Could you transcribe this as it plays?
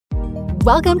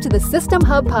Welcome to the System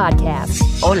Hub podcast.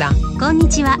 Hola.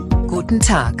 Konnichiwa. Guten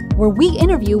Tag. Where we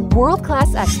interview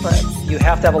world-class experts. You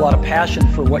have to have a lot of passion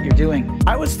for what you're doing.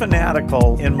 I was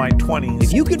fanatical in my 20s.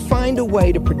 If you could find a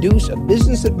way to produce a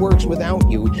business that works without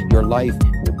you, your life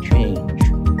would change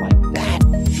like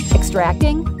that.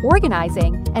 Extracting,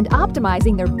 organizing, and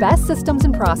optimizing their best systems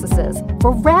and processes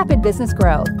for rapid business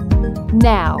growth.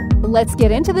 Now, let's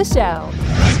get into the show.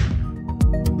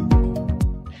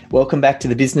 Welcome back to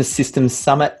the Business Systems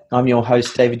Summit. I'm your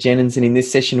host, David Jennings, and in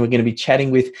this session, we're going to be chatting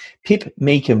with Pip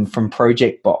Meekum from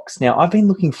Project Box. Now, I've been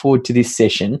looking forward to this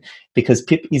session because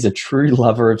Pip is a true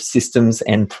lover of systems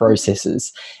and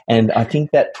processes, and I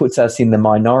think that puts us in the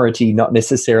minority, not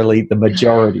necessarily the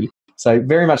majority. So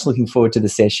very much looking forward to the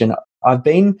session. I've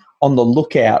been on the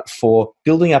lookout for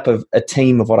building up a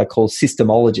team of what I call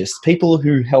systemologists, people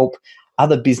who help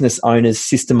other business owners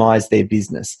systemize their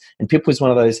business. And Pip was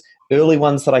one of those early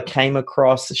ones that I came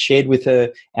across, shared with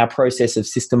her our process of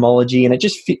systemology, and it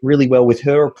just fit really well with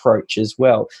her approach as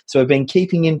well. So I've been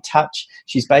keeping in touch.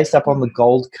 She's based up on the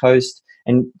Gold Coast,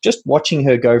 and just watching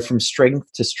her go from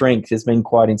strength to strength has been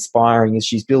quite inspiring as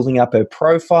she's building up her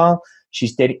profile.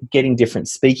 She's getting different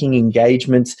speaking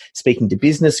engagements, speaking to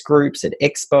business groups at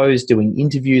expos, doing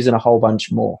interviews, and a whole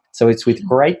bunch more. So it's with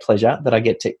great pleasure that I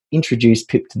get to introduce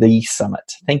Pip to the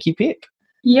summit. Thank you, Pip.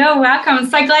 You're welcome. I'm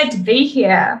so glad to be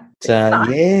here.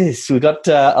 Yes, we've got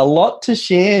a lot to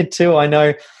share too. I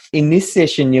know in this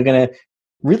session you're going to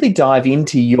really dive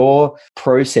into your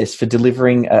process for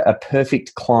delivering a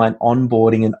perfect client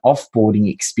onboarding and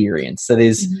offboarding experience. So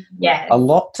there's a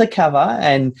lot to cover,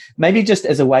 and maybe just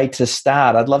as a way to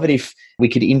start, I'd love it if we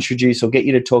could introduce or get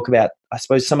you to talk about, I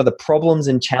suppose, some of the problems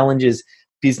and challenges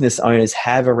business owners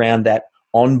have around that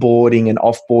onboarding and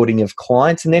offboarding of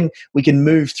clients, and then we can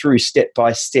move through step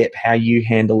by step how you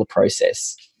handle the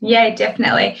process. Yeah,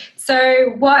 definitely.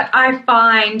 So what I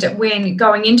find when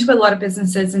going into a lot of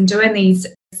businesses and doing these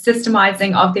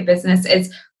systemizing of their business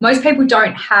is most people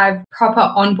don't have proper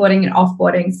onboarding and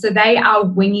offboarding. So they are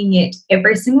winging it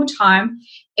every single time.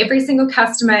 Every single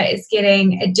customer is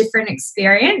getting a different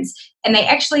experience, and they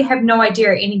actually have no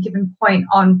idea at any given point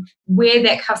on where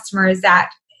that customer is at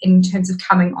in terms of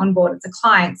coming on board as a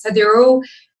client. So they're all,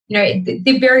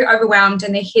 they're very overwhelmed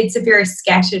and their heads are very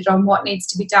scattered on what needs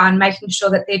to be done, making sure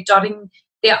that they're dotting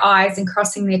their I's and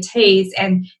crossing their T's,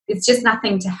 and there's just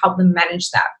nothing to help them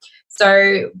manage that.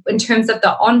 So in terms of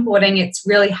the onboarding, it's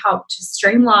really helped to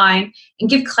streamline and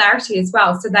give clarity as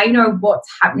well, so they know what's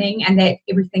happening and that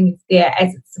everything is there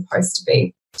as it's supposed to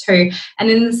be too. And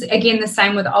then this, again, the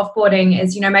same with offboarding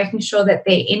is, making sure that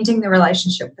they're ending the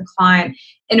relationship with the client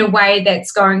in a way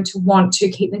that's going to want to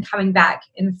keep them coming back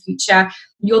in the future.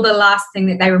 You're the last thing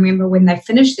that they remember when they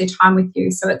finish their time with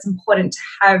you. So it's important to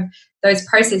have those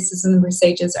processes and the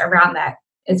procedures around that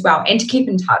as well, and to keep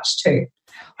in touch too.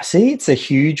 I see it's a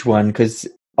huge one because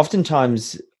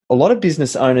oftentimes a lot of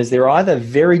business owners, they're either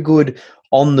very good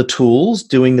on the tools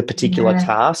doing the particular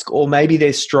task, or maybe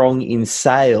they're strong in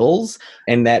sales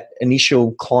and that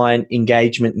initial client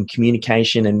engagement and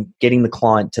communication and getting the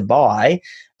client to buy.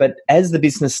 But as the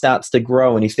business starts to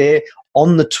grow, and if they're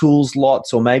on the tools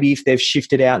lots, or maybe if they've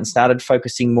shifted out and started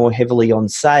focusing more heavily on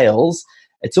sales,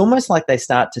 it's almost like they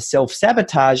start to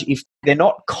self-sabotage if they're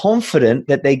not confident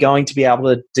that they're going to be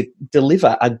able to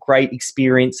deliver a great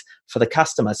experience for the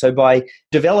customer. So by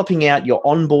developing out your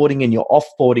onboarding and your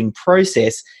offboarding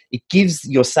process, it gives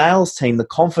your sales team the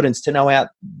confidence to know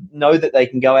that they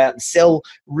can go out and sell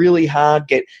really hard,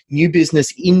 get new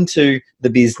business into the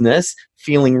business,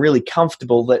 feeling really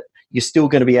comfortable that you're still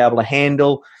going to be able to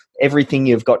handle everything,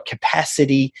 you've got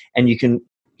capacity, and you can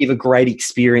give a great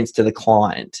experience to the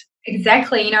client.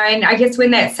 Exactly, and I guess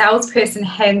when that salesperson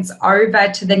hands over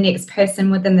to the next person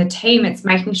within the team, it's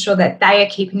making sure that they are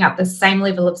keeping up the same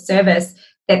level of service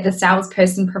that the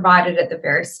salesperson provided at the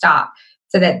very start,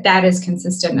 so that is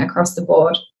consistent across the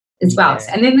board as well.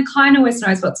 And then the client always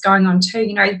knows what's going on too.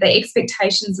 The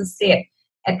expectations are set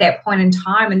at that point in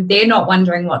time, and they're not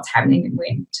wondering what's happening and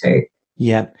when too.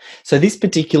 Yeah. So this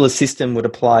particular system would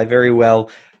apply very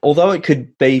well. Although it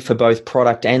could be for both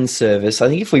product and service, I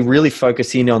think if we really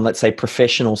focus in on, let's say,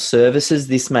 professional services,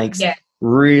 this makes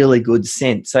really good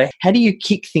sense. So how do you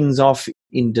kick things off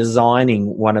in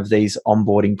designing one of these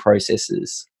onboarding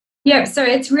processes? Yeah, so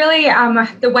it's really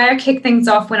the way I kick things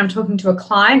off when I'm talking to a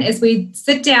client is we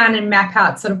sit down and map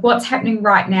out sort of what's happening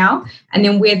right now, and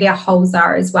then where their holes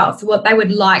are as well. So what they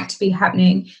would like to be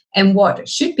happening and what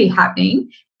should be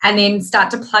happening, and then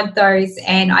start to plug those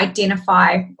and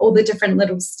identify all the different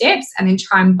little steps, and then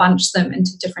try and bunch them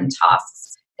into different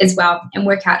tasks as well, and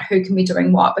work out who can be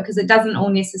doing what, because it doesn't all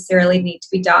necessarily need to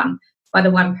be done by the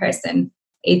one person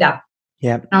either.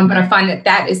 Yeah. But I find that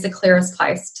that is the clearest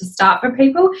place to start for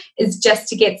people, is just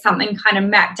to get something kind of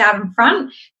mapped out in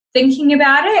front. Thinking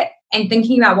about it and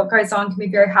thinking about what goes on can be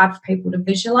very hard for people to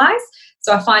visualize.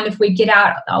 So I find if we get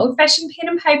out the old-fashioned pen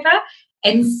and paper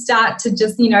and start to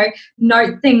just,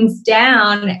 note things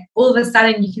down, all of a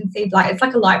sudden you can see it's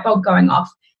like a light bulb going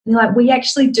off. And you're like, we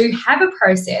actually do have a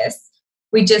process.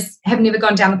 We just have never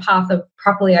gone down the path of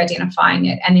properly identifying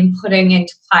it and then putting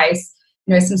into place,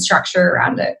 some structure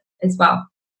around it as well.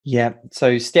 Yeah.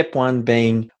 So step one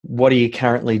being, what are you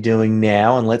currently doing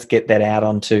now? And let's get that out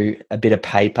onto a bit of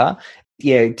paper.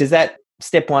 Yeah. Does that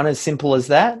step one as simple as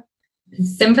that?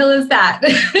 Simple as that.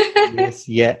 Yes.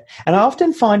 Yeah. And I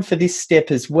often find for this step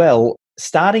as well,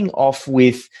 starting off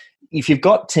with, if you've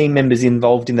got team members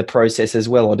involved in the process as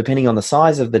well, or depending on the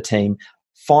size of the team,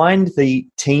 find the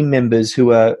team members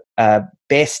who are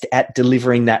best at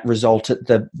delivering that result at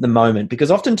the moment.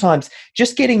 Because oftentimes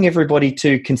just getting everybody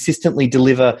to consistently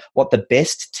deliver what the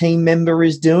best team member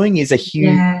is doing is a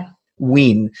huge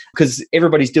win, because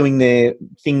everybody's doing their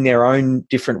thing their own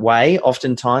different way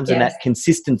oftentimes. And that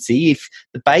consistency, if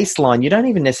the baseline, you don't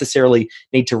even necessarily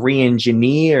need to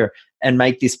re-engineer and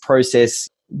make this process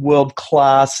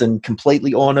world-class and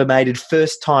completely automated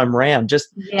first time round, just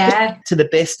to the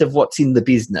best of what's in the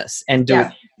business and do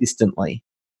it consistently.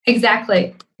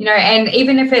 Exactly. And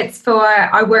even if it's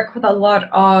I work with a lot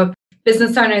of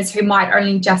business owners who might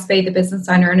only just be the business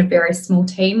owner in a very small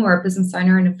team, or a business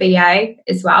owner in a VA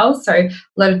as well. So a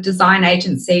lot of design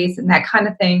agencies and that kind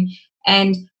of thing.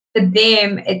 And for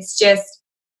them, it's just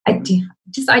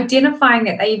identifying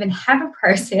that they even have a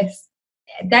process.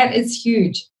 That is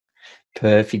huge.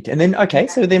 Perfect. And then,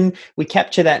 so then we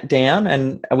capture that down,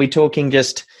 and are we talking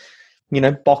just,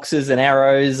 boxes and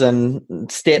arrows and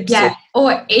steps? Yeah,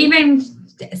 or even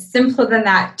simpler than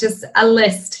that, just a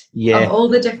list of all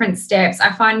the different steps.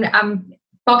 I find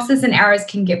boxes and arrows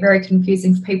can get very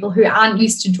confusing for people who aren't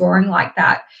used to drawing like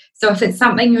that. So if it's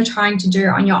something you're trying to do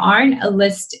on your own, a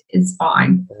list is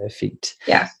fine. Perfect.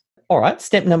 Yeah. All right,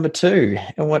 step number 2.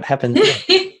 And what happens next?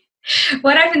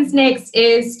 What happens next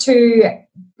is to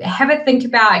have a think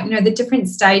about, the different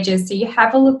stages. So you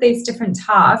have all of these different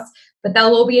tasks, but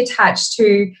they'll all be attached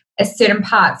to a certain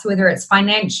part. So whether it's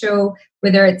financial,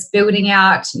 whether it's building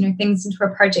out, things into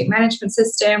a project management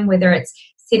system, whether it's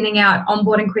sending out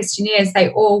onboarding questionnaires, they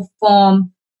all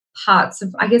form parts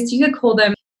of, I guess you could call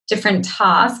them different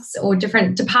tasks or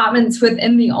different departments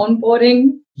within the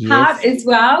onboarding part as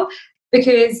well,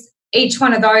 because each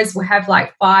one of those will have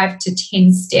 5 to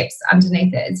 10 steps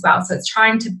underneath it as well. So it's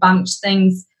trying to bunch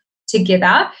things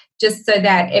together just so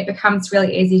that it becomes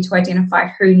really easy to identify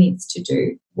who needs to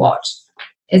do what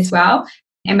as well,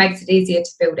 and makes it easier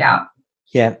to build out.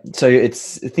 Yeah. So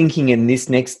it's thinking in this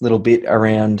next little bit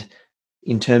around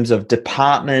in terms of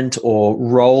department or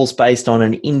roles based on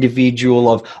an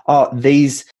individual of,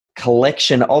 these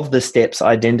collection of the steps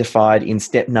identified in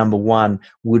step number 1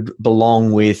 would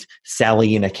belong with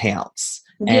Sally in accounts.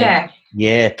 Yeah,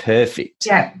 perfect.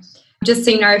 Yeah. Just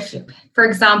so you know, for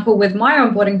example, with my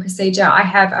onboarding procedure, I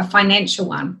have a financial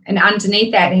one, and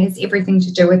underneath that it has everything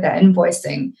to do with the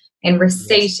invoicing and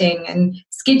receipting and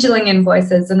scheduling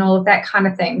invoices and all of that kind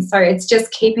of thing. So it's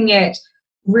just keeping it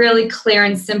really clear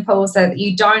and simple so that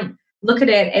you don't look at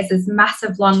it as this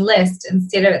massive long list.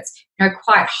 Instead of it's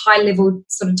quite high level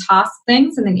sort of task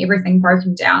things, and then everything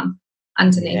broken down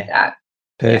underneath that.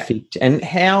 Perfect. And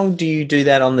how do you do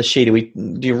that on the sheet?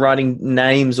 Do you writing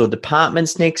names or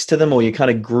departments next to them, or you're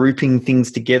kind of grouping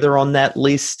things together on that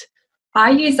list?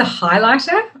 I use a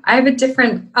highlighter.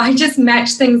 I just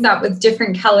match things up with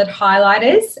different colored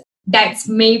highlighters. That's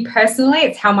me personally.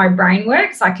 It's how my brain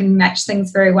works. I can match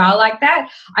things very well like that.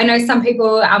 I know some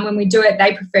people, when we do it,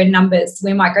 they prefer numbers.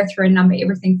 We might go through a number.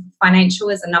 Everything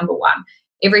financial is a number 1.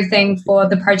 Everything for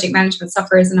the project management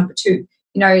software is a number 2,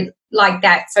 like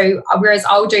that. So whereas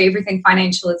I'll do everything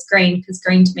financial as green, because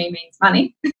green to me means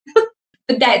money.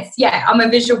 But I'm a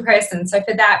visual person. So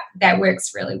for that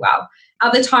works really well.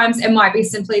 Other times it might be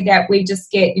simply that we just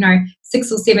get,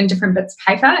 6 or 7 different bits of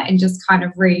paper and just kind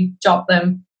of re-jot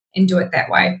them and do it that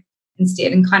way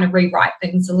instead, and kind of rewrite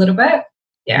things a little bit.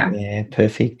 Yeah,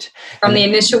 perfect. From the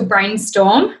initial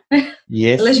brainstorm,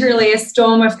 literally a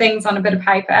storm of things on a bit of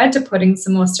paper, to putting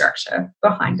some more structure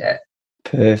behind it.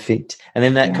 Perfect. And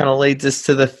then that kind of leads us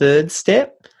to the 3rd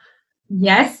step.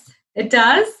 Yes, it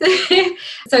does.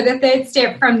 So the 3rd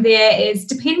step from there is,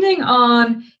 depending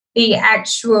on the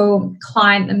actual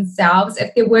client themselves,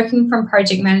 if they're working from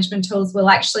project management tools, we'll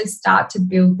actually start to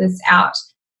build this out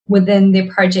within their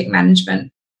project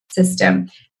management system,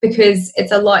 because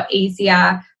it's a lot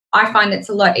easier. I find it's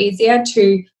a lot easier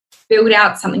to build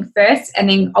out something first and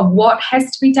then of what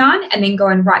has to be done, and then go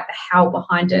and write the how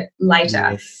behind it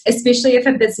later. Yes. Especially if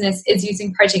a business is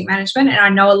using project management, and I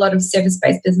know a lot of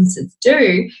service-based businesses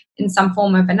do in some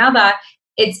form or another.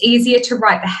 It's easier to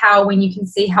write the how when you can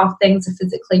see how things are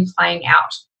physically playing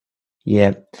out.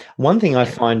 Yeah. One thing I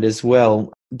find as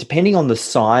well, depending on the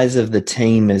size of the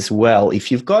team as well,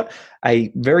 if you've got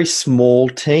a very small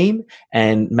team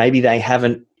and maybe they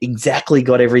haven't exactly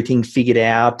got everything figured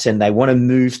out and they want to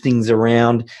move things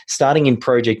around, starting in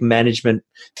project management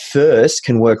first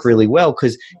can work really well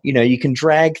because, you can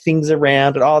drag things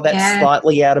around and, that's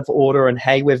slightly out of order and,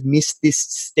 hey, we've missed this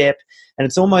step. And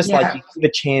it's almost like you give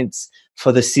a chance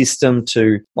for the system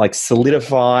to like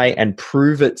solidify and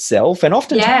prove itself. And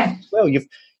often, well,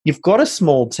 you've got a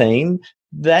small team.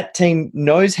 That team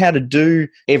knows how to do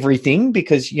everything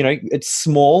because, it's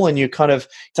small and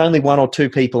it's only one or two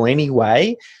people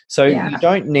anyway. So you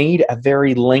don't need a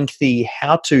very lengthy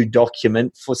how-to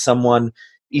document for someone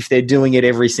if they're doing it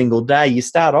every single day. You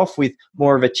start off with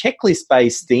more of a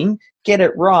checklist-based thing, get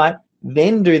it right,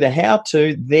 then do the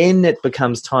how-to, then it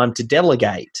becomes time to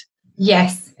delegate.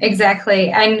 Yes, exactly.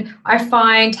 And I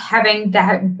find having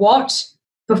that what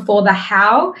before the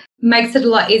how makes it a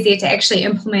lot easier to actually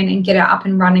implement and get it up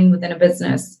and running within a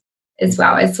business as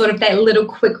well. It's sort of that little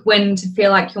quick win to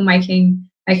feel like you're making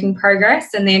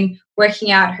progress, and then working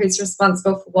out who's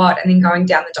responsible for what, and then going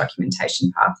down the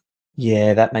documentation path.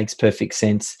 Yeah, that makes perfect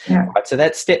sense. Yeah. Right, so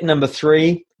that's step number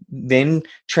 3. Then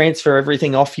transfer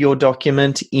everything off your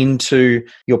document into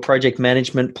your project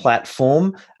management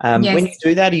platform. When you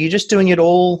do that, are you just doing it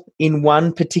all in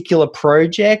one particular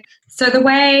project? So the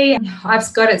way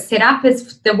I've got it set up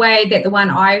is the way that the one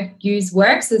I use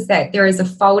works is that there is a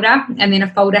folder, and then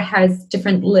a folder has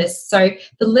different lists. So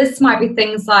the lists might be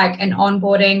things like an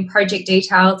onboarding, project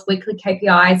details, weekly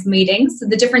KPIs, meetings. So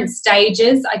the different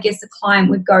stages, I guess, the client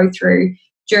would go through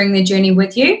during their journey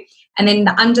with you. And then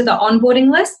under the onboarding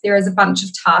list, there is a bunch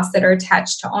of tasks that are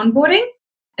attached to onboarding.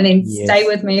 And then stay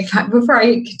with me before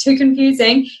I get too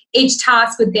confusing. Each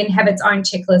task would then have its own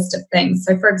checklist of things.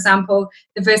 So, for example,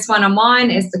 the first one on mine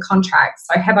is the contract.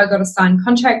 So have I got a signed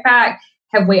contract back?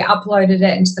 Have we uploaded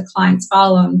it into the client's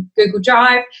file on Google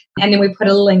Drive? And then we put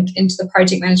a link into the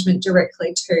project management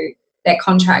directly to that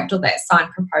contract or that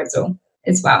signed proposal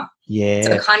as well. Yeah.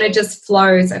 So it kind of just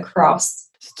flows across.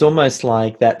 It's almost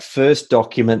like that first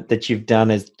document that you've done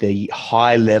as the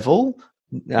high level.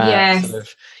 Sort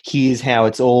of, here's how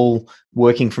it's all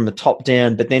working from the top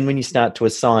down. But then when you start to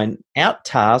assign out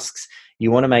tasks,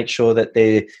 you want to make sure that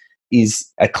there is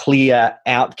a clear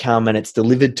outcome and it's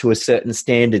delivered to a certain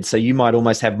standard. So you might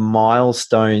almost have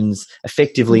milestones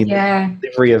effectively in the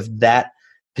delivery of that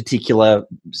particular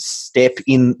step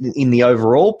in the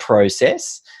overall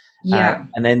process.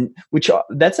 And then,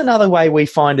 that's another way we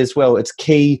find as well. It's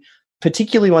key,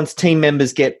 particularly once team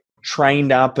members get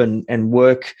trained up and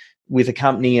work with a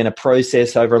company and a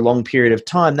process over a long period of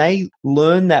time, they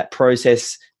learn that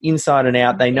process inside and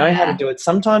out. They know how to do it.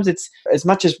 Sometimes it's, as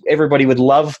much as everybody would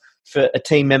love for a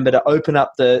team member to open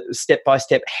up the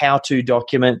step-by-step how-to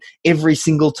document every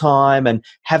single time and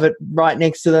have it right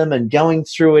next to them and going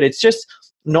through it, it's just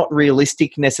not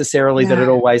realistic necessarily that it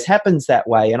always happens that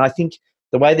way. And I think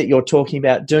the way that you're talking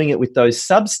about doing it with those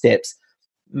sub-steps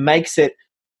makes it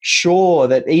sure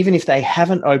that even if they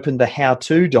haven't opened the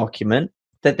how-to document,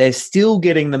 that they're still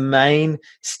getting the main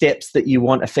steps that you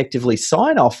want effectively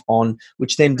sign off on,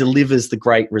 which then delivers the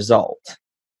great result.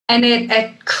 And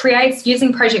it creates,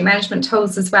 using project management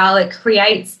tools as well, it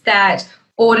creates that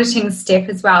auditing step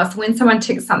as well. So when someone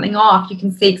ticks something off, you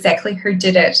can see exactly who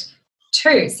did it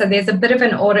too. So there's a bit of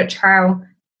an audit trail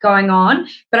going on.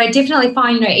 But I definitely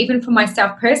find, even for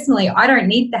myself personally, I don't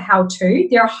need the how-to.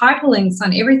 There are hyperlinks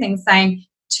on everything saying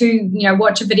to,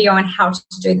 watch a video on how to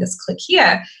do this, click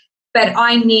here. But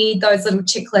I need those little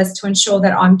checklists to ensure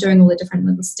that I'm doing all the different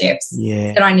little steps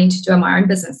that I need to do in my own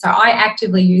business. So I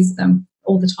actively use them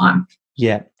all the time.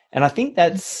 Yeah. And I think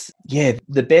that's,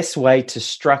 the best way to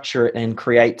structure it and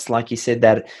creates, like you said,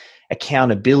 that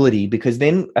accountability, because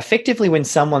then effectively when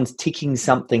someone's ticking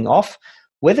something off,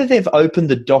 whether they've opened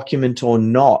the document or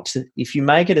not, if you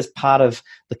make it as part of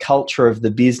the culture of the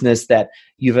business that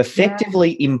you've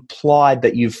effectively implied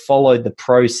that you've followed the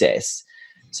process.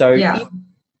 So if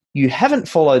you haven't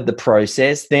followed the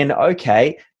process, then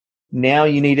okay, now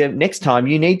next time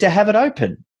you need to have it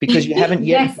open because you haven't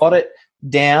yet got it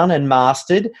down and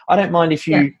mastered. I don't mind if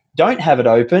you don't have it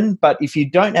open, but if you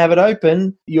don't have it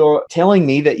open, you're telling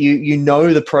me that you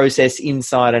know the process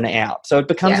inside and out. So it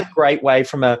becomes a great way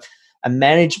from a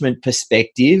management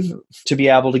perspective to be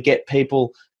able to get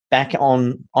people back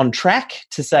on track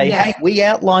to say, Yeah. hey, we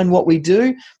outline what we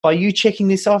do. By you checking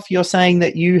this off, you're saying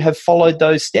that you have followed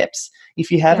those steps.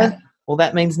 If you haven't, well,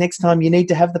 that means next time you need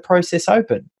to have the process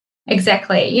open.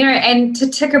 Exactly. And to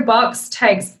tick a box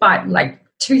takes like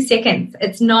 2 seconds.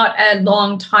 It's not a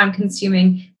long time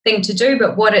consuming thing to do,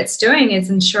 but what it's doing is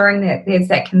ensuring that there's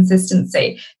that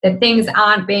consistency, that things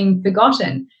aren't being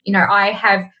forgotten.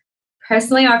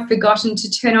 I've forgotten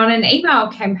to turn on an email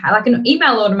campaign, like an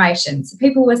email automation. So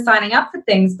people were signing up for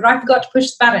things, but I forgot to push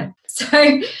the button. So,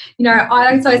 I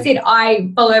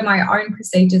follow my own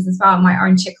procedures as well, my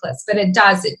own checklist, but it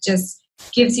just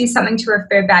gives you something to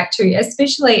refer back to,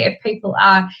 especially if people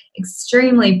are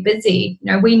extremely busy.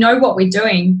 We know what we're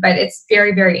doing, but it's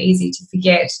very, very easy to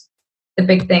forget the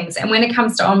big things. And when it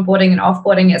comes to onboarding and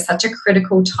offboarding, it's such a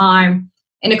critical time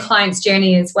in a client's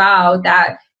journey as well,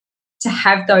 that to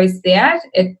have those there,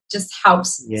 it just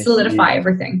helps solidify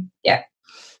everything. Yeah.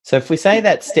 So if we say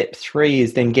that step 3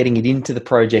 is then getting it into the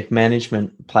project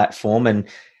management platform, and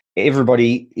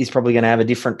everybody is probably going to have a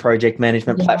different project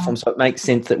management platform, so it makes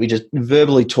sense that we just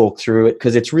verbally talk through it,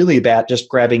 because it's really about just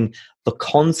grabbing the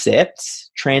concepts,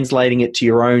 translating it to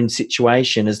your own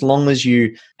situation. As long as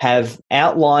you have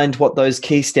outlined what those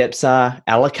key steps are,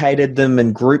 allocated them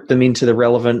and grouped them into the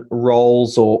relevant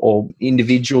roles or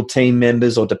individual team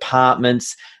members or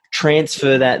departments,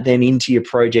 transfer that then into your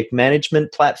project management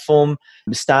platform,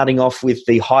 starting off with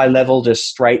the high level, just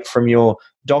straight from your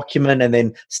document, and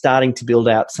then starting to build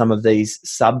out some of these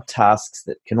subtasks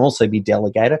that can also be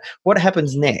delegated. What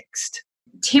happens next?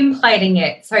 Templating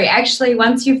it. So actually,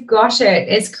 once you've got it,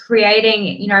 it's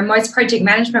creating, most project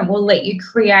management will let you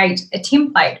create a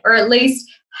template, or at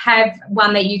least have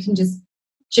one that you can just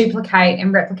duplicate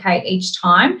and replicate each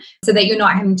time, so that you're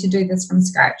not having to do this from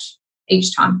scratch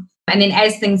each time. And then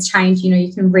as things change,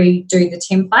 you can redo the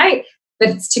template, but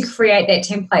it's to create that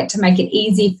template to make it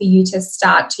easy for you to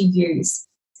start to use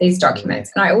these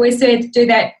documents. And I always say to do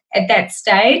that at that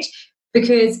stage,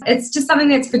 because it's just something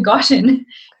that's forgotten.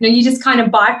 You just kind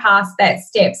of bypass that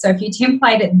step. So if you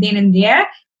template it then and there,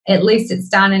 at least it's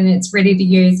done and it's ready to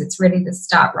use, it's ready to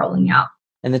start rolling out.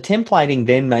 And the templating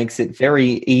then makes it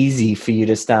very easy for you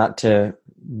to start to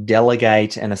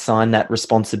delegate and assign that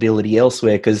responsibility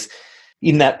elsewhere, because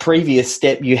in that previous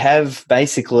step, you have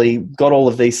basically got all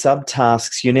of these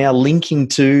subtasks. You're now linking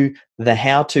to the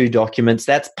how-to documents.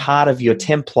 That's part of your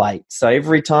template. So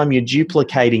every time you're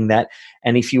duplicating that,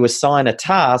 and if you assign a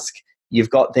task,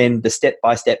 you've got then the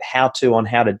step-by-step how-to on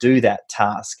how to do that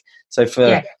task. So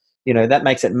that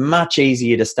makes it much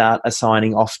easier to start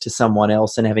assigning off to someone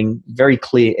else and having very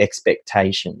clear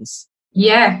expectations.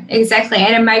 Yeah, exactly.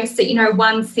 And it makes it,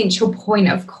 one central point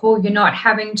of call. You're not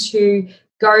having to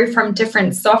go from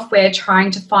different software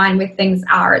trying to find where things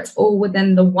are. It's all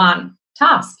within the one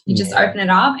task. You just open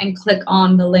it up and click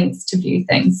on the links to view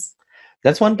things.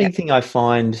 That's one big thing I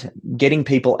find, getting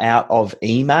people out of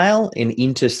email and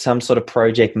into some sort of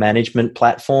project management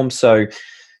platform. So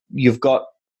you've got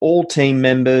all team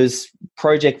members,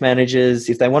 project managers,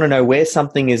 if they want to know where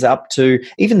something is up to,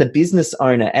 even the business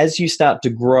owner, as you start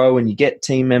to grow and you get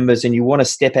team members and you want to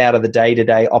step out of the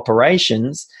day-to-day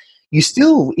operations, you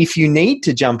still, if you need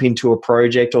to jump into a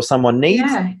project or someone needs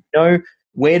to know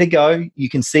where to go, you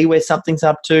can see where something's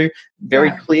up to.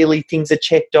 Very clearly, things are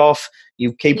checked off.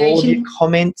 You keep all of your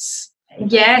comments.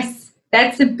 Yes,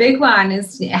 that's a big one,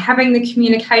 is having the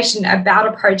communication about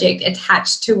a project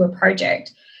attached to a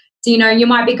project. So, you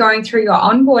might be going through your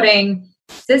onboarding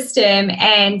system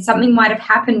and something might have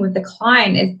happened with the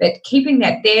client, but keeping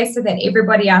that there so that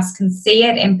everybody else can see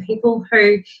it and people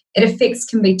who it affects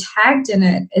can be tagged in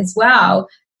it as well.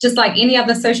 Just like any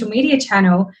other social media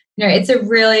channel, it's a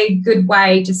really good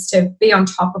way just to be on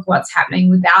top of what's happening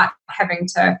without having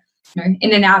to,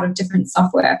 in and out of different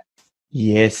software.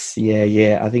 Yes,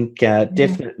 I think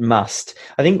definite must.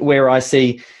 I think where I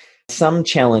see some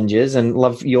challenges, and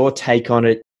love your take on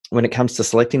it, when it comes to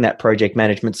selecting that project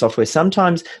management software,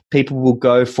 sometimes people will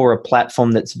go for a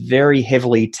platform that's very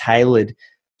heavily tailored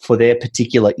for their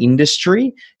particular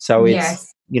industry. So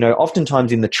it's,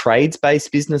 oftentimes in the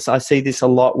trades-based business, I see this a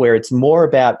lot, where it's more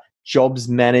about jobs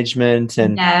management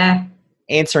and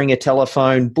answering a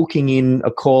telephone, booking in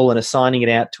a call and assigning it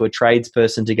out to a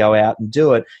tradesperson to go out and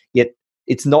do it. Yet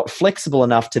it's not flexible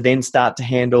enough to then start to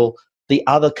handle the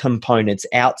other components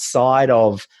outside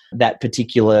of that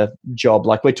particular job.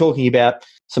 Like we're talking about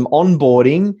some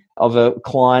onboarding of a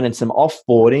client and some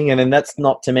offboarding, and then that's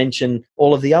not to mention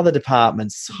all of the other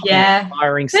departments,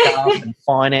 hiring staff and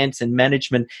finance and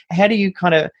management. How do you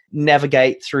kind of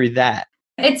navigate through that?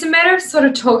 It's a matter of sort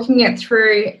of talking it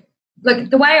through look,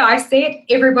 the way I see it,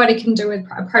 everybody can do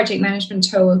a project management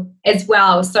tool as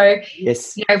well. So,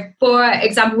 Yes. For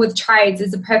example, with trades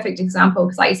is a perfect example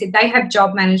because, like you said, they have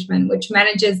job management, which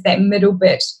manages that middle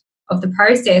bit of the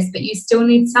process, but you still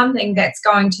need something that's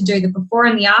going to do the before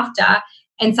and the after,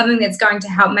 and something that's going to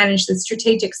help manage the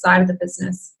strategic side of the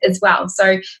business as well.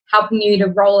 So helping you to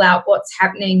roll out what's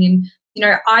happening. And,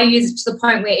 I use it to the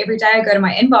point where every day I go to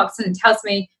my inbox and it tells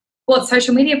me what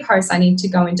social media posts I need to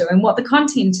go and do and what the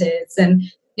content is. And,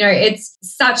 it's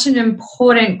such an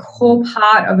important core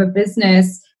part of a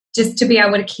business just to be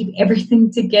able to keep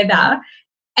everything together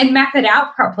and map it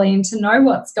out properly and to know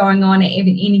what's going on at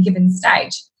any given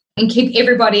stage and keep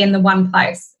everybody in the one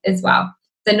place as well.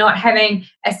 So not having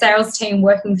a sales team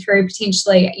working through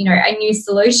potentially, a new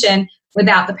solution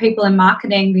without the people in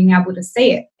marketing being able to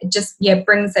see it. It just,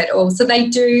 brings it all. So I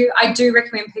do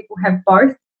recommend people have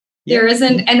both. There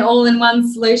isn't an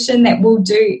all-in-one solution that will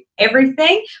do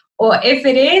everything. Or if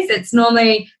it is, it's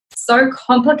normally so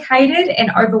complicated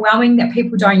and overwhelming that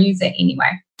people don't use it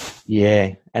anyway.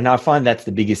 Yeah. And I find that's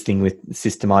the biggest thing with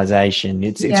systemization.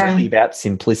 It's really about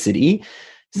simplicity.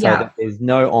 So that there's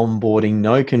no onboarding,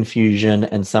 no confusion,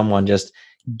 and someone just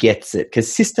gets it.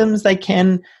 Because systems, they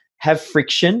can have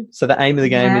friction. So the aim of the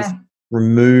game is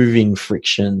removing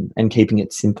friction and keeping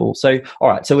it simple. So, all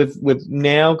right. So we've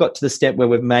now got to the step where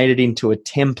we've made it into a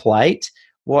template.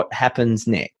 What happens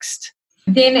next?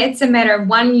 Then it's a matter of,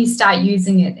 one, you start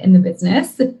using it in the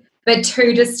business, but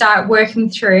two, to start working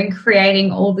through and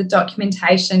creating all the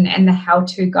documentation and the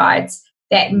how-to guides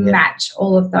that match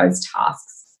all of those tasks.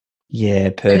 Yeah,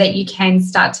 perfect. So that you can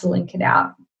start to link it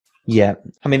out. Yeah.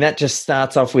 I mean, that just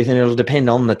starts off with, and it'll depend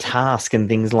on the task and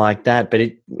things like that, but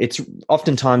it's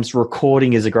oftentimes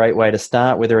recording is a great way to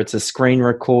start, whether it's a screen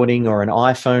recording or an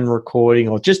iPhone recording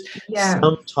or just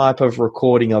some type of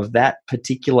recording of that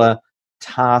particular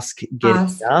task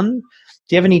getting done.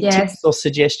 Do you have any tips or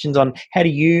suggestions on how do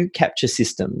you capture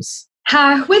systems?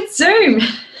 With Zoom.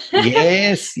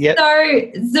 Yes. Yep.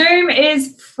 So Zoom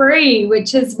is free,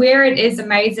 which is where it is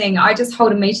amazing. I just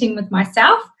hold a meeting with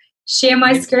myself, share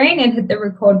my screen and hit the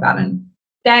record button.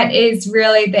 That is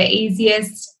really the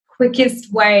easiest,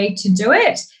 quickest way to do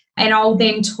it. And I'll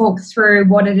then talk through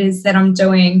what it is that I'm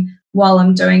doing while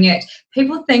I'm doing it.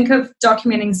 People think of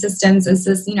documenting systems as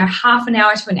this, half an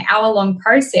hour to an hour long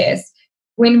process,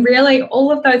 when really all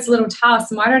of those little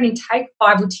tasks might only take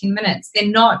 5 or 10 minutes. They're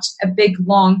not a big,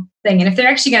 long thing. And if they're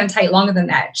actually going to take longer than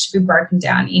that, it should be broken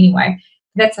down anyway.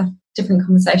 That's a different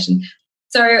conversation.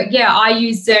 So I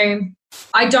use Zoom.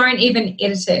 I don't even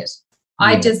edit it.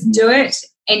 I just do it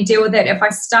and deal with it. If I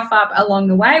stuff up along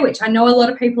the way, which I know a lot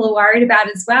of people are worried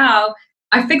about as well,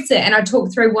 I fix it and I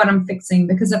talk through what I'm fixing,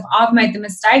 because if I've made the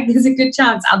mistake, there's a good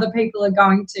chance other people are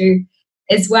going to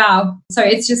as well. So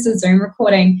it's just a Zoom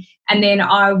recording, and then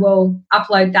I will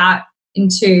upload that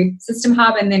into System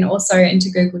Hub and then also into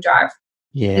Google Drive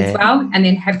as well, and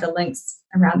then have the links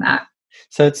around that.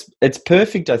 So it's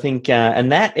perfect, I think,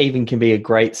 and that even can be a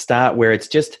great start where it's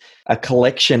just a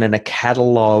collection and a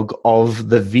catalogue of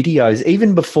the videos,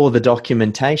 even before the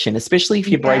documentation, especially if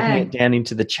you're breaking it down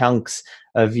into the chunks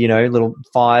of, little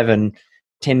 5 and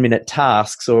 10 minute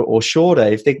tasks or shorter.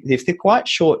 If they're quite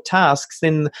short tasks,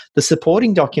 then the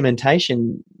supporting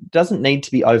documentation doesn't need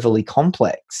to be overly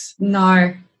complex.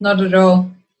 No, not at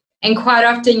all. And quite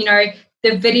often,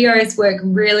 the videos work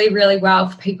really, really well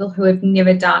for people who have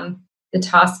never done the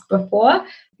task before.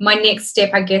 My next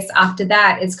step, I guess, after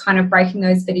that is kind of breaking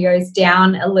those videos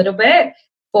down a little bit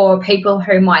for people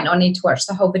who might not need to watch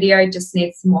the whole video, just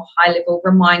need some more high-level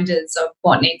reminders of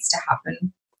what needs to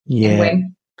happen and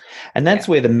when. And that's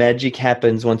where the magic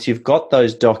happens once you've got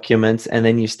those documents and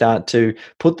then you start to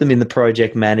put them in the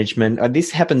project management. This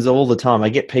happens all the time. I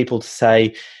get people to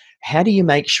say, how do you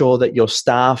make sure that your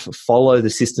staff follow the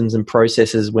systems and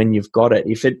processes when you've got it?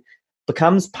 If it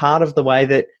becomes part of the way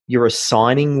that you're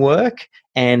assigning work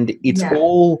and it's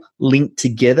all linked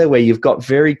together, where you've got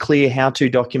very clear how-to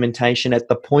documentation at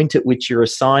the point at which you're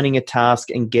assigning a task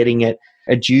and getting it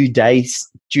a due date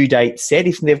set.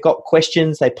 If they've got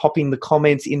questions, they pop in the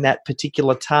comments in that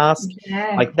particular task.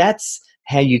 Like, that's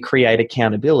how you create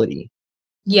accountability.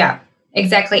 Yeah,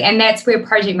 exactly. And that's where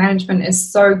project management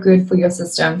is so good for your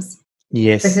systems.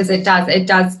 Yes. Because it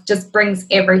does just brings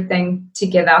everything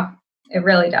together. It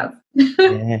really does.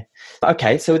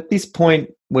 Okay, so at this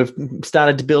point, we've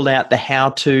started to build out the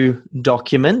how-to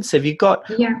documents. Have you got,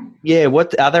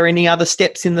 what, are there any other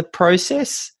steps in the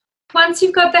process? Once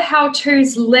you've got the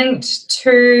how-tos linked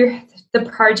to the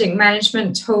project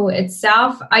management tool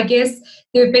itself, I guess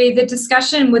there would be the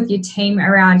discussion with your team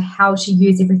around how to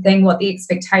use everything, what the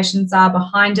expectations are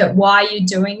behind it, why you're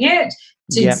doing it.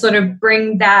 to sort of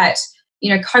bring that,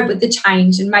 cope with the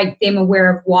change and make them aware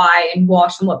of why and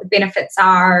what and what the benefits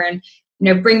are, and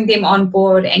bring them on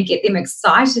board and get them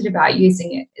excited about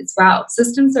using it as well.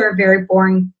 Systems are a very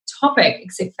boring topic,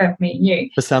 except for me and you.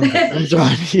 For some, that's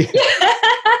right. Yeah.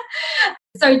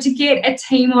 So to get a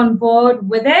team on board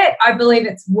with it, I believe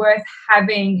it's worth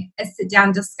having a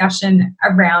sit-down discussion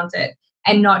around it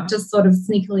and not just sort of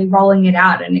sneakily rolling it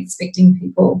out and expecting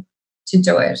people to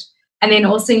do it. And then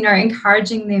also,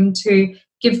 encouraging them to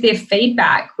give their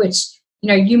feedback, which,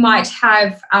 you might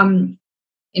have,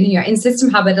 in System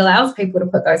Hub, it allows people to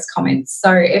put those comments.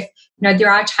 So if,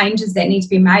 there are changes that need to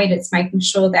be made, it's making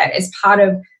sure that as part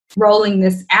of rolling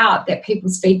this out, that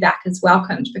people's feedback is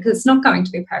welcomed, because it's not going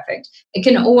to be perfect. It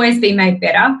can always be made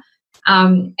better.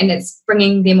 And it's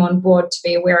bringing them on board to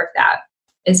be aware of that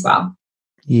as well.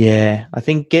 Yeah, I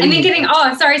think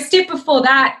step before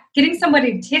that, getting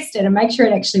somebody to test it and make sure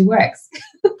it actually works.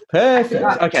 Perfect.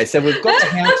 Okay, so we've got the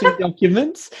how-to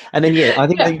documents, and then I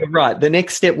think you're right. The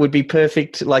next step would be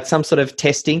perfect, like some sort of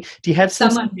testing. Do you have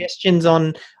some suggestions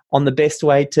on the best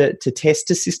way to test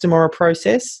a system or a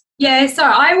process? Yeah, so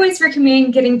I always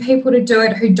recommend getting people to do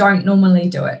it who don't normally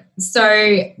do it.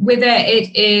 So whether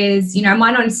it is,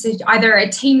 might not either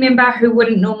a team member who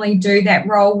wouldn't normally do that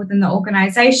role within the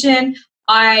organisation.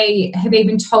 I have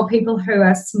even told people who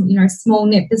are, small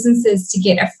net businesses to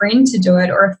get a friend to do it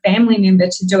or a family member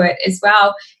to do it as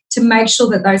well, to make sure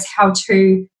that those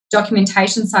how-to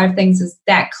documentation side of things is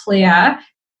that clear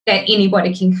that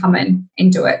anybody can come in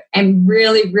and do it and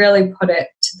really, really put it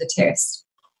to the test.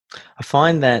 I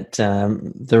find that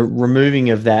the removing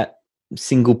of that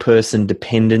single person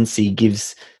dependency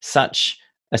gives such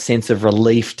a sense of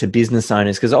relief to business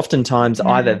owners, because oftentimes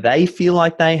either they feel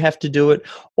like they have to do it,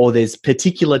 or there's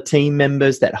particular team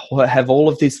members that have all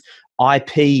of this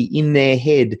IP in their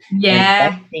head. Yeah.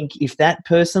 And I think if that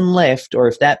person left or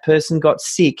if that person got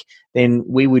sick, then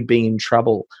we would be in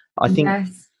trouble. I think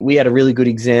we had a really good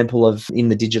example of, in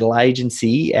the digital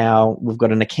agency, we've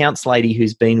got an accounts lady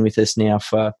who's been with us now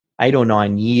for 8 or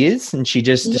 9 years, and she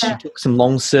took some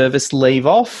long service leave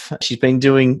off. She's been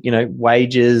doing,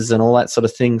 wages and all that sort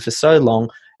of thing for so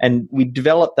long. And we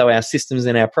developed, our systems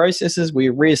and our processes. We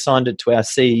reassigned it to our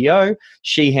CEO.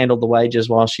 She handled the wages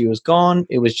while she was gone.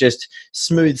 It was just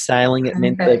smooth sailing. It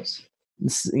meant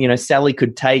that, Sally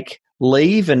could take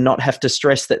leave and not have to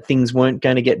stress that things weren't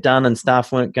going to get done and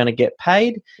staff weren't going to get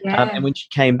paid. And when she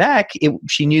came back,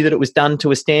 she knew that it was done to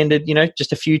a standard,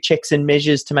 just a few checks and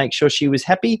measures to make sure she was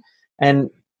happy. And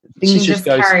things just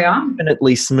go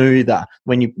infinitely smoother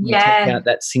when you take out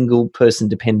that single person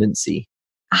dependency.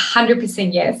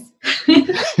 100% yes.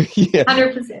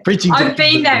 100%. I've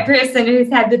been that person who's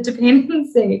had the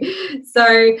dependency.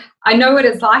 So I know what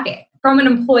it's like from an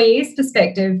employee's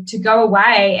perspective to go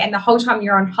away, and the whole time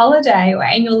you're on holiday or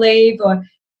annual leave, or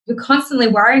you're constantly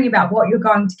worrying about what you're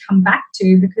going to come back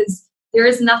to, because there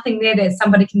is nothing there that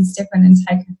somebody can step in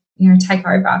and take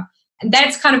over. And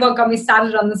that's kind of what got me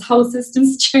started on this whole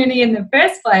systems journey in the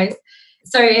first place.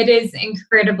 So it is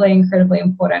incredibly, incredibly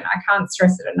important. I can't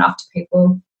stress it enough to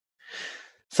people.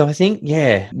 So I think,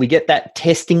 we get that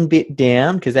testing bit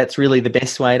down, because that's really the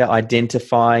best way to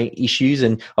identify issues.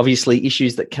 And obviously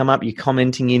issues that come up, you're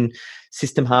commenting in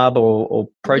System Hub or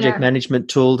project management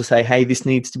tool to say, hey, this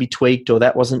needs to be tweaked, or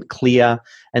that wasn't clear.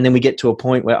 And then we get to a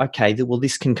point where, okay, well,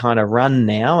 this can kind of run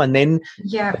now. And then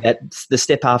the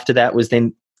step after that was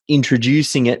then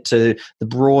introducing it to the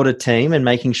broader team and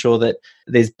making sure that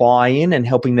there's buy-in and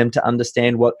helping them to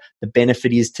understand what the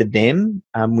benefit is to them.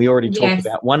 We already talked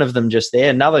about one of them just there.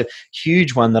 Another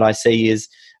huge one that I see is,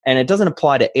 and it doesn't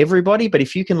apply to everybody, but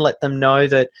if you can let them know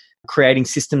that creating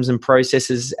systems and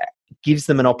processes gives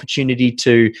them an opportunity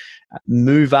to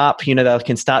move up, they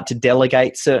can start to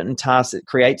delegate certain tasks. It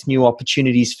creates new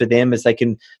opportunities for them as they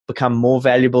can become more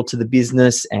valuable to the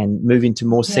business and move into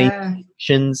more senior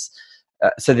positions.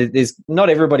 So there's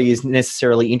not everybody is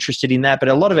necessarily interested in that, but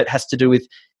a lot of it has to do with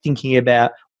thinking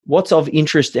about what's of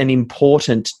interest and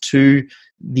important to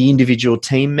the individual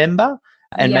team member,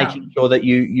 and making sure that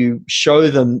you show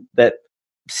them that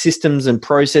systems and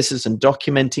processes and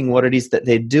documenting what it is that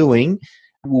they're doing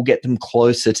will get them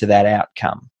closer to that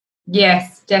outcome.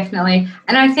 Yes, definitely.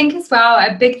 And I think as well,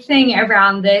 a big thing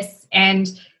around this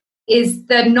is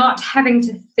the not having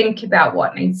to think about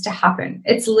what needs to happen.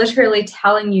 It's literally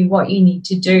telling you what you need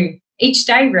to do each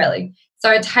day, really. So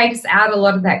it takes out a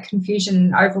lot of that confusion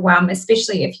and overwhelm,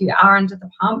 especially if you are under the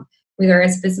pump, whether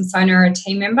as a business owner or a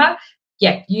team member.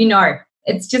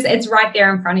 It's right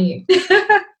there in front of you.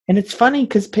 And it's funny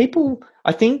because people,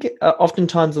 I think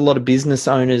oftentimes a lot of business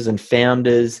owners and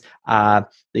founders are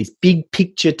these big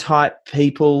picture type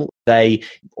people. They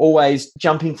always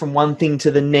jumping from one thing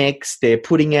to the next. They're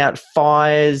putting out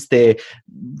fires. They're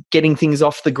getting things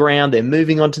off the ground. They're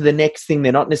moving on to the next thing.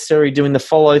 They're not necessarily doing the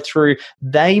follow through.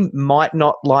 They might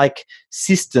not like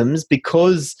systems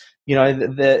because,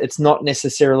 it's not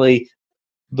necessarily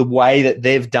the way that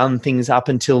they've done things up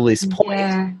until this point.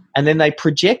 Yeah. And then they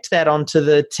project that onto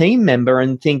the team member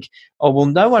and think, oh, well,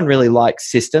 no one really likes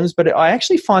systems. But I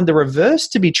actually find the reverse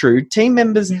to be true. Team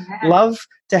members love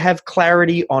to have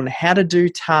clarity on how to do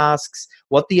tasks,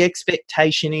 what the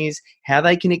expectation is, how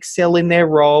they can excel in their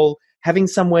role, having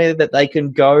somewhere that they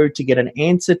can go to get an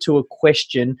answer to a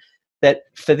question that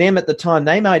for them at the time,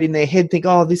 they might in their head think,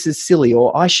 oh, this is silly,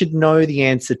 or I should know the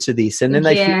answer to this. And then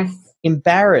they feel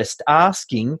embarrassed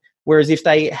asking, whereas if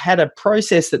they had a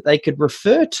process that they could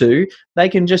refer to, they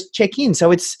can just check in.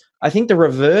 So I think the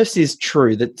reverse is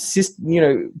true, that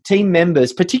team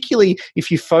members, particularly if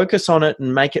you focus on it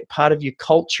and make it part of your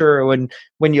culture,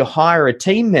 when you hire a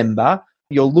team member,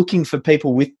 you're looking for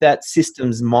people with that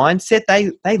systems mindset.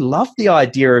 They love the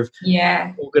idea of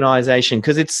organization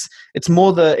because it's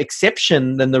more the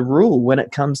exception than the rule when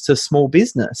it comes to small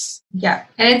business. Yeah,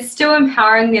 and it's still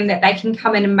empowering them that they can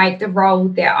come in and make the role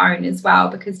their own as well,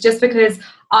 because just because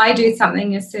I do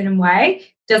something a certain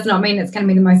way does not mean it's going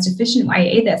to be the most efficient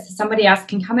way either. So somebody else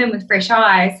can come in with fresh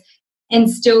eyes and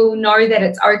still know that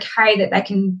it's okay, that they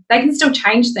can still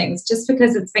change things. Just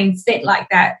because it's been set like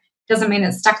that doesn't mean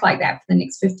it's stuck like that for the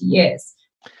next 50 years.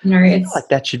 I feel like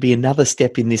that should be another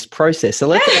step in this process. So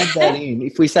let's add that in.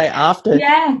 If we say after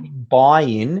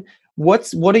buy-in,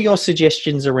 what are your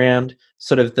suggestions around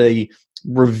sort of the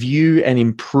review and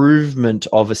improvement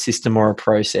of a system or a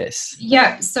process?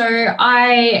 Yeah, so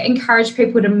I encourage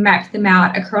people to map them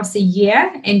out across a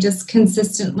year and just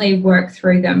consistently work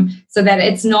through them so that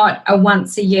it's not a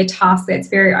once a year task that's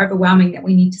very overwhelming that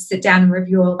we need to sit down and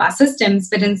review all of our systems,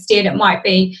 but instead it might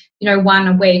be, 1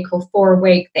 a week or 4 a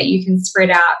week that you can spread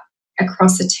out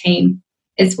across a team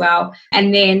as well.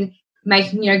 And then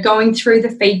going through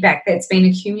the feedback that's been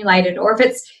accumulated, or if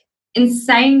it's in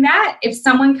saying that, if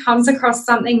someone comes across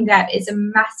something that is a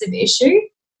massive issue,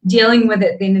 dealing with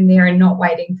it then and there and not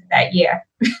waiting for that year.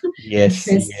 Yes.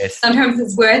 Sometimes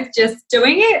it's worth just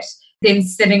doing it, then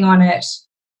sitting on it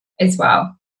as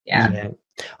well. Yeah.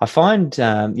 I find,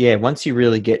 once you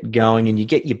really get going and you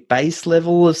get your base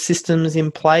level of systems in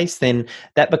place, then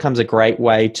that becomes a great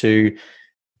way to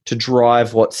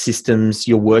drive what systems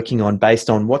you're working on based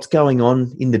on what's going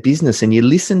on in the business, and you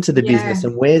listen to the business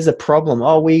and where's a problem.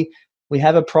 Oh, we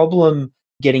have a problem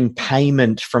getting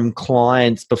payment from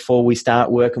clients before we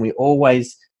start work, and we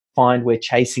always find we're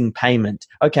chasing payment.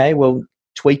 Okay, well,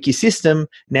 tweak your system.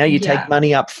 Now you take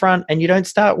money up front and you don't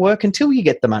start work until you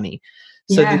get the money.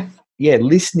 So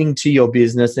listening to your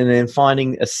business and then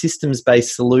finding a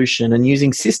systems-based solution and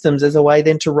using systems as a way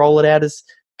then to roll it out as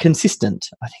consistent.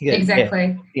 I think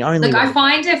exactly. The only way. I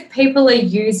find if people are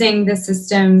using the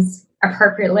systems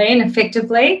appropriately and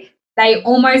effectively, they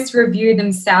almost review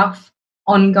themselves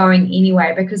ongoing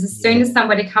anyway, because as soon as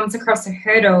somebody comes across a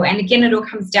hurdle, and again, it all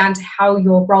comes down to how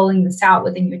you're rolling this out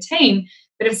within your team,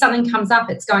 but if something comes up,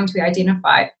 it's going to be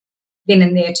identified then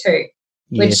and there too,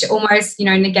 which almost,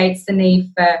 negates the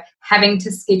need for having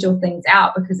to schedule things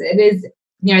out, because it is,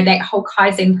 that whole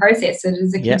Kaizen process, it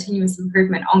is a continuous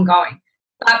improvement ongoing.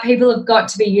 But people have got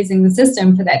to be using the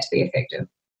system for that to be effective.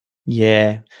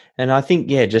 Yeah. And I think,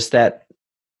 just that,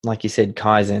 like you said,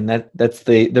 Kaizen, that's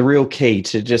the real key,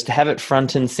 to just have it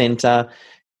front and center,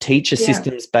 teach a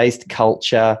systems-based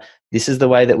culture. This is the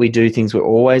way that we do things. We're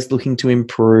always looking to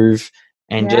improve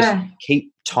and just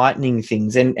keep tightening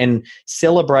things and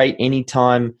celebrate any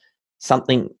time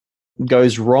something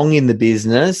goes wrong in the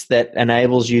business that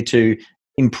enables you to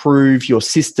improve your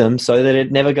system so that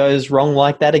it never goes wrong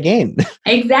like that again.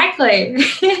 Exactly.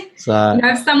 So,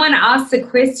 if someone asks a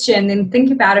question, then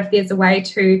think about if there's a way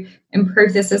to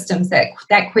improve the systems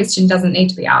that question doesn't need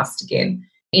to be asked again.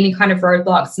 Any kind of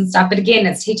roadblocks and stuff. But again,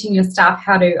 it's teaching your staff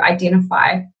how to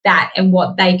identify that and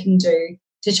what they can do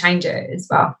to change it as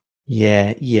well.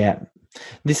 Yeah.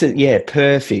 This is,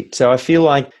 perfect. So I feel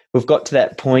like we've got to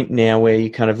that point now where you're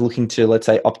kind of looking to, let's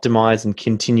say, optimize and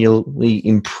continually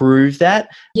improve that.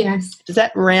 Yes. Does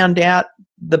that round out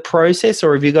the process,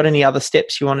 or have you got any other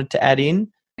steps you wanted to add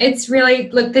in? It's really,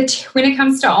 when it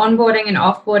comes to onboarding and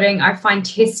offboarding, I find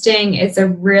testing is a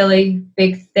really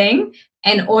big thing,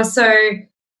 and also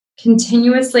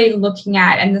continuously looking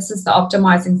at, and this is the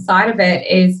optimizing side of it,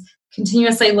 is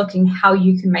continuously looking how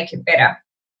you can make it better,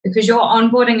 because your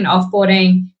onboarding and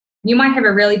offboarding You might have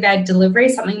a really bad delivery,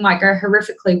 something might go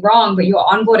horrifically wrong, but your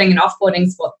onboarding and offboarding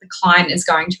is what the client is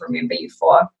going to remember you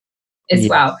for as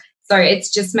well. So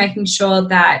it's just making sure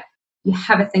that you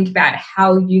have a think about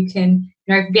how you can,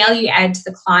 value add to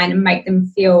the client and make them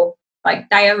feel like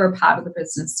they are a part of the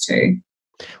business too.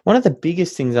 One of the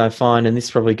biggest things I find, and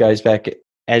this probably goes back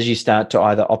as you start to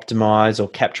either optimize or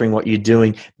capturing what you're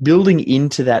doing, building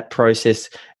into that process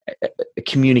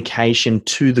communication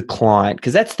to the client,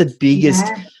 because that's the biggest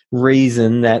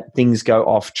reason that things go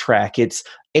off track. It's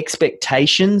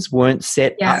expectations weren't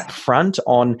set up front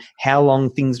on how long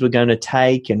things were going to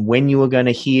take and when you were going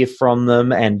to hear from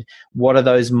them and what are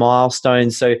those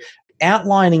milestones. So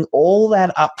outlining all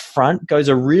that up front goes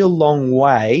a real long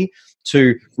way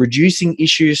to reducing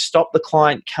issues, stop the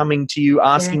client coming to you,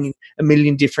 asking a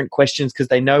million different questions because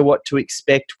they know what to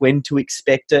expect, when to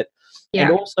expect it.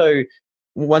 And also,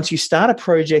 once you start a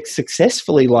project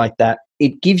successfully like that,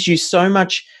 it gives you so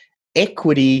much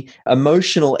equity,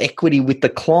 emotional equity with the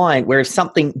client, where if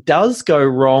something does go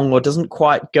wrong or doesn't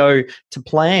quite go to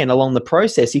plan along the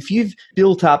process, if you've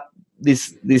built up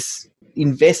this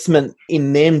investment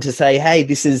in them to say, hey,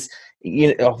 this is,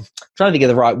 I'm trying to think of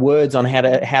the right words on how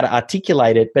to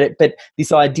articulate it, but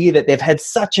this idea that they've had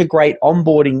such a great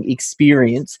onboarding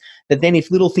experience that then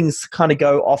if little things kind of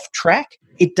go off track,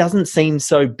 it doesn't seem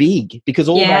so big, because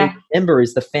all they remember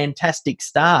is the fantastic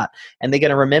start, and they're going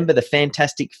to remember the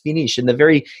fantastic finish and the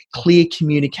very clear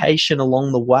communication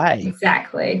along the way.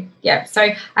 Exactly. Yeah. So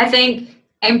I think,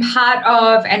 and part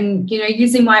of,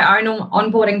 using my own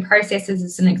onboarding processes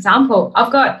as an example,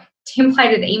 I've got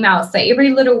templated emails. So every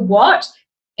little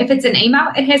if it's an email,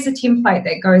 it has a template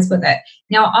that goes with it.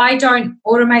 Now, I don't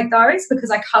automate those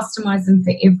because I customize them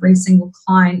for every single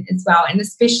client as well. And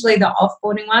especially the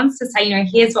offboarding ones to say,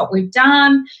 here's what we've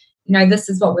done. This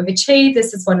is what we've achieved.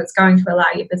 This is what it's going to allow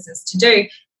your business to do.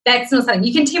 That's not something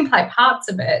you can template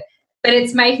parts of it, but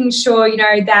it's making sure,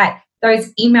 that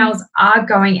those emails are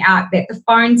going out, that the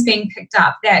phone's being picked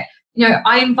up, that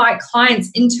I invite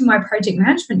clients into my project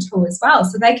management tool as well,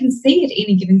 so they can see at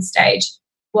any given stage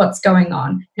what's going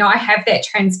on. I have that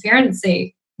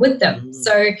transparency with them.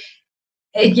 So,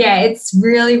 it's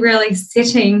really, really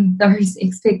setting those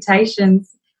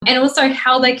expectations, and also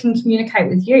how they can communicate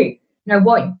with you.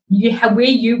 Where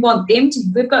you want them to.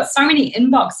 We've got so many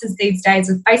inboxes these days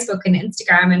with Facebook and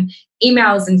Instagram and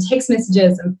emails and text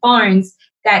messages and phones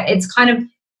that it's kind of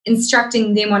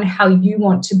instructing them on how you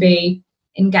want to be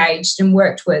engaged and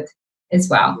worked with as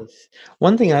well.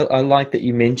 One thing I like that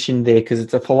you mentioned there, because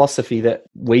it's a philosophy that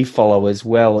we follow as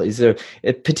well, is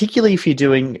particularly if you're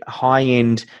doing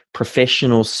high-end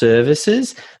professional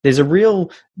services, there's a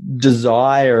real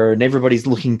desire and everybody's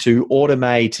looking to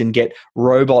automate and get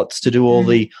robots to do all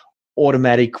the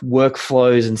automatic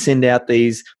workflows and send out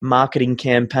these marketing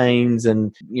campaigns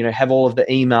and have all of the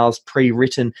emails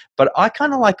pre-written. But I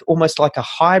kind of almost like a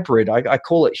hybrid. I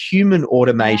call it human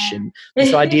automation.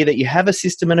 This idea that you have a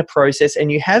system and a process,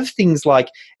 and you have things like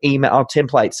email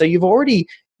templates. So you've already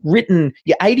written,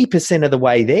 you're 80% of the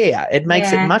way there. It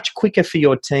makes it much quicker for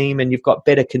your team, and you've got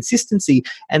better consistency.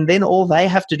 And then all they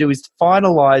have to do is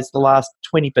finalize the last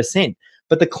 20%.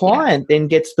 But the client then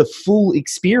gets the full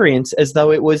experience as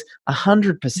though it was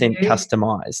 100%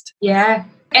 customized. Yeah.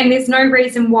 And there's no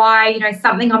reason why,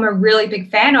 something I'm a really big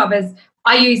fan of is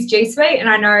I use G Suite, and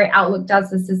I know Outlook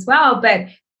does this as well, but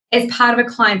as part of a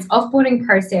client's offboarding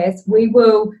process, we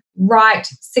will write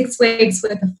 6 weeks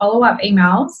worth of follow-up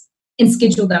emails and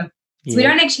schedule them. So we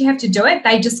don't actually have to do it.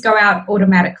 They just go out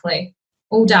automatically.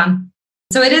 All done.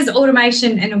 So it is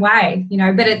automation in a way,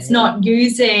 but it's not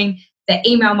using the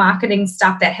email marketing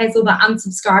stuff that has all the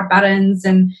unsubscribe buttons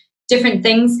and different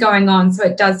things going on. So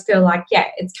it does feel like,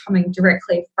 it's coming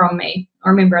directly from me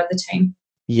or a member of the team.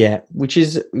 Yeah, which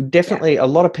is definitely a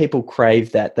lot of people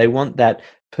crave that. They want that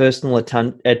personal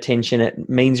attention. It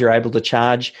means you're able to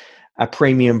charge a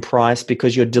premium price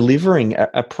because you're delivering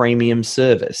a premium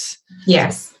service.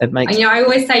 Yes. It makes. I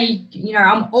always say,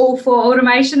 I'm all for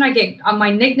automation. I get my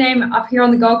nickname up here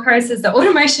on the Gold Coast is the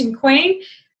Automation Queen.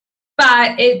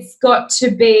 But it's got to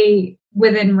be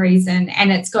within reason,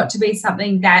 and it's got to be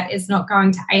something that is not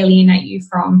going to alienate you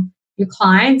from your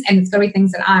clients, and it's got to be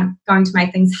things that aren't going to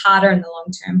make things harder in the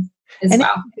long term as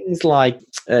well. Things like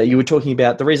you were talking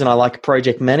about, the reason I like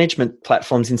project management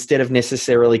platforms instead of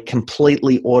necessarily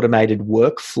completely automated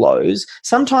workflows,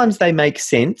 sometimes they make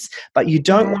sense, but you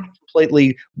don't want to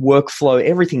completely workflow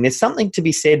everything. There's something to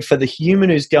be said for the human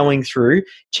who's going through,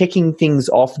 checking things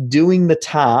off, doing the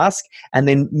task, and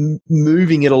then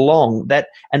moving it along. That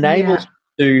enables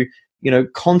you to,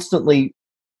 constantly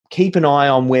keep an eye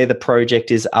on where the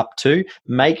project is up to.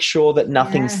 Make sure that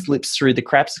nothing slips through the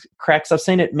cracks. I've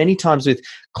seen it many times with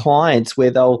clients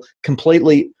where they'll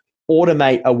completely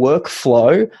automate a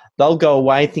workflow. They'll go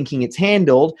away thinking it's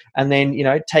handled, and then,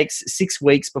 it takes 6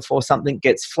 weeks before something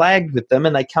gets flagged with them,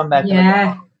 and they come back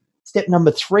and step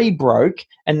number 3 broke,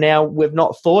 and now we've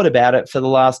not thought about it for the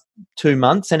last 2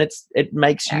 months, and it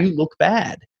makes you look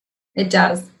bad. It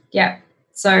does. Yeah.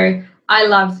 So I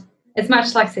love, as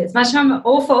much as I'm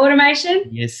all for automation.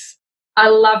 Yes. I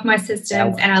love my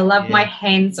systems and I love my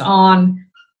hands-on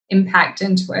impact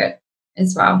into it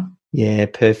as well. Yeah,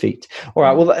 perfect. All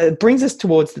right. Well, it brings us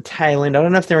towards the tail end. I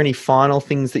don't know if there are any final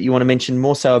things that you want to mention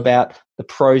more so about the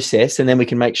process, and then we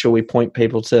can make sure we point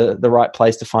people to the right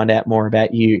place to find out more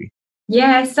about you.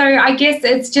 Yeah, so I guess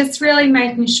it's just really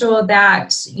making sure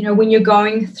that, when you're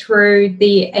going through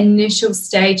the initial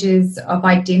stages of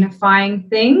identifying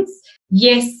things,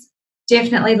 yes,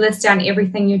 definitely list down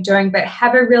everything you're doing, but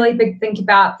have a really big think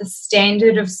about the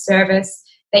standard of service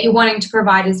that you're wanting to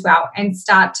provide as well, and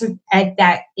start to add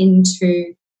that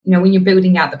into, when you're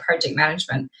building out the project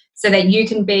management, so that you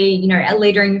can be, a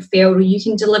leader in your field, or you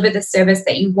can deliver the service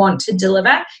that you want to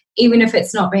deliver, even if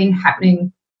it's not been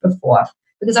happening before.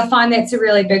 Because I find that's a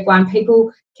really big one.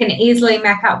 People can easily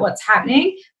map out what's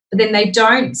happening, but then they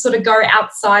don't sort of go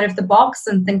outside of the box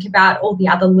and think about all the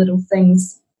other little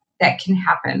things that can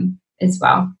happen as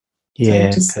well.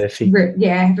 Yeah, so perfect.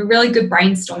 Have a really good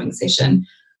brainstorming session,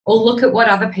 or look at what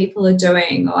other people are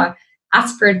doing, or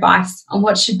ask for advice on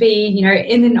what should be,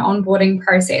 in an onboarding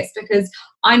process. Because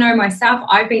I know myself,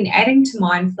 I've been adding to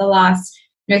mine for the last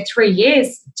 3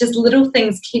 years. Just little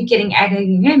things keep getting added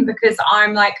in, because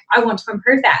I'm like, I want to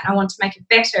improve that and I want to make it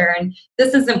better, and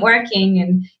this isn't working.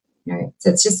 And so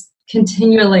it's just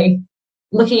continually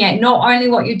looking at not only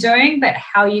what you're doing, but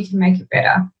how you can make it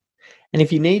better. And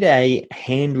if you need a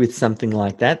hand with something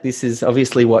like that, this is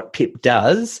obviously what Pip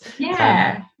does.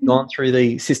 Yeah. Gone through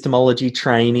the systemology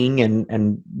training,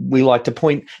 and we like to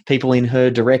point people in her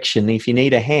direction. If you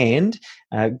need a hand,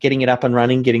 getting it up and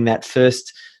running, getting that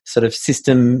first sort of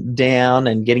system down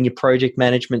and getting your project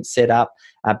management set up,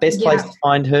 best place to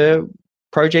find her,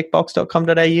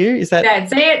 projectbox.com.au. Is that?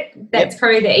 That's it. That's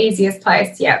probably the easiest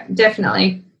place. Yeah,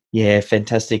 definitely. Yeah,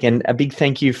 fantastic. And a big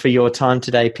thank you for your time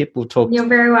today, Pip. We'll talk. You're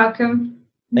very welcome.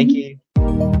 Thank you.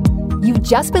 You've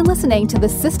just been listening to the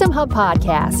System Hub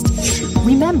podcast.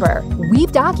 Remember,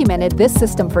 we've documented this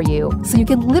system for you so you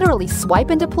can literally swipe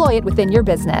and deploy it within your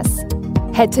business.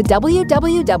 Head to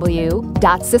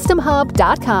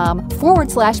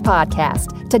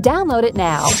www.systemhub.com/podcast to download it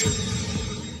now.